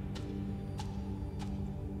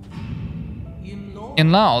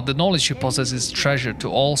 And now, the knowledge you possess is treasure to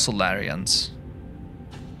all Solarians.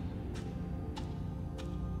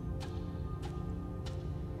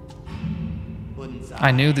 I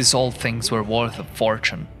knew these old things were worth a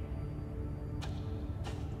fortune.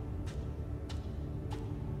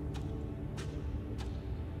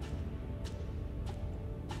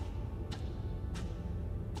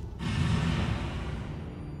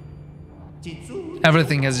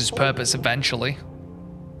 Everything has its purpose eventually.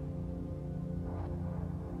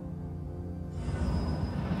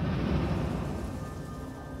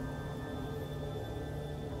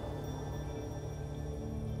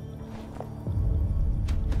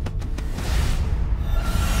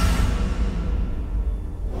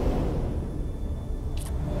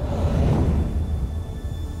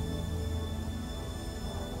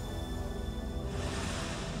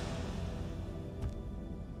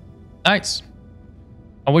 Nice.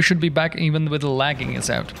 And we should be back even with the lagging is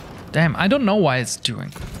out. Damn, I don't know why it's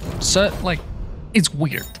doing. So, like, it's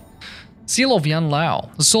weird. Seal of Yan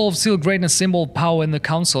Lao. The soul of seal greatness, symbol of power in the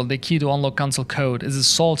council. The key to unlock council code is the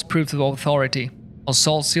soul's proof of authority. A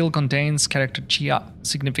soul seal contains character Chia,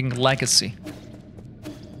 significant legacy.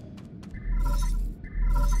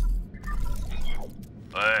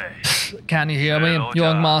 Can you hear me,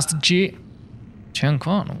 young Master G? Chen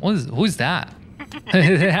Quan, who is that?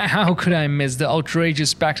 How could I miss the outrageous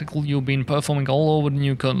spectacle you've been performing all over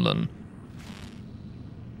New Kunlun?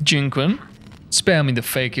 Jinquin, spare me the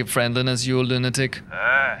fake friendliness, you lunatic.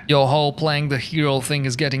 Your whole playing the hero thing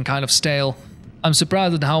is getting kind of stale. I'm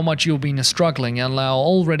surprised at how much you've been struggling, and Lao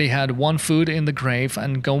already had 1 foot in the grave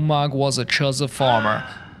and Gomag was a Chuzza farmer.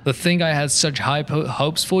 To think I had such high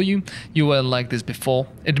hopes for you, you weren't like this before.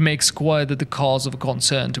 It makes quite the cause of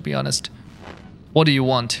concern, to be honest. What do you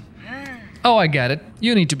want? Oh, I get it.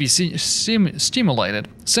 You need to be stimulated.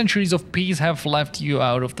 Centuries of peace have left you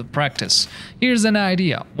out of the practice. Here's an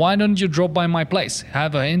idea. Why don't you drop by my place?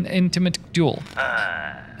 Have an intimate duel.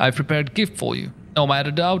 I've prepared a gift for you, no matter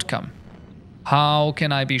the outcome. How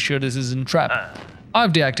can I be sure this isn't a trap?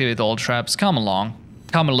 I've deactivated all traps. Come along.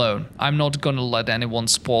 Come alone. I'm not gonna let anyone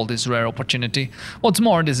spoil this rare opportunity. What's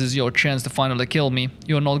more, this is your chance to finally kill me.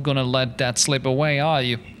 You're not gonna let that slip away, are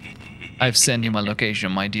you? I've sent you my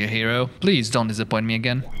location, my dear hero. Please don't disappoint me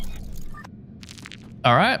again.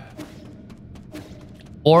 Alright.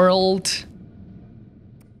 World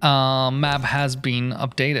map has been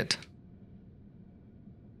updated.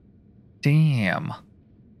 Damn.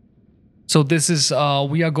 So this is,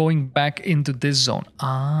 we are going back into this zone.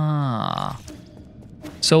 Ah.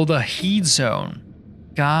 So the heat zone.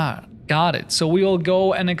 Got it. So we will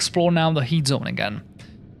go and explore now the heat zone again.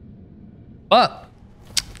 But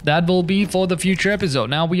that will be for the future episode.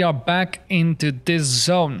 Now we are back into this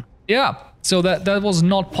zone. Yeah, so that was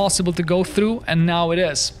not possible to go through, and now it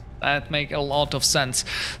is. That make a lot of sense.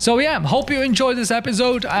 So yeah, hope you enjoyed this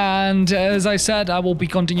episode, and as I said, I will be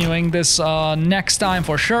continuing this next time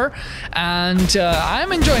for sure. And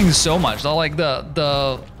I'm enjoying this so much. Like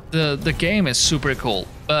the game is super cool.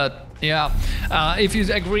 But yeah, if you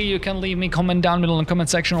agree, you can leave me a comment down below in the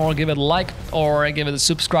comment section, or give it a like, or give it a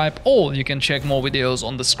subscribe, or you can check more videos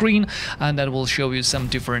on the screen, and that will show you some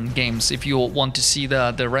different games if you want to see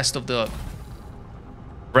the rest of the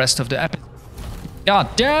episode.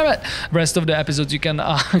 God damn it! Rest of the episodes, you can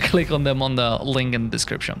click on them on the link in the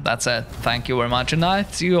description. That's it. Thank you very much, and I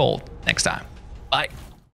see you all next time. Bye.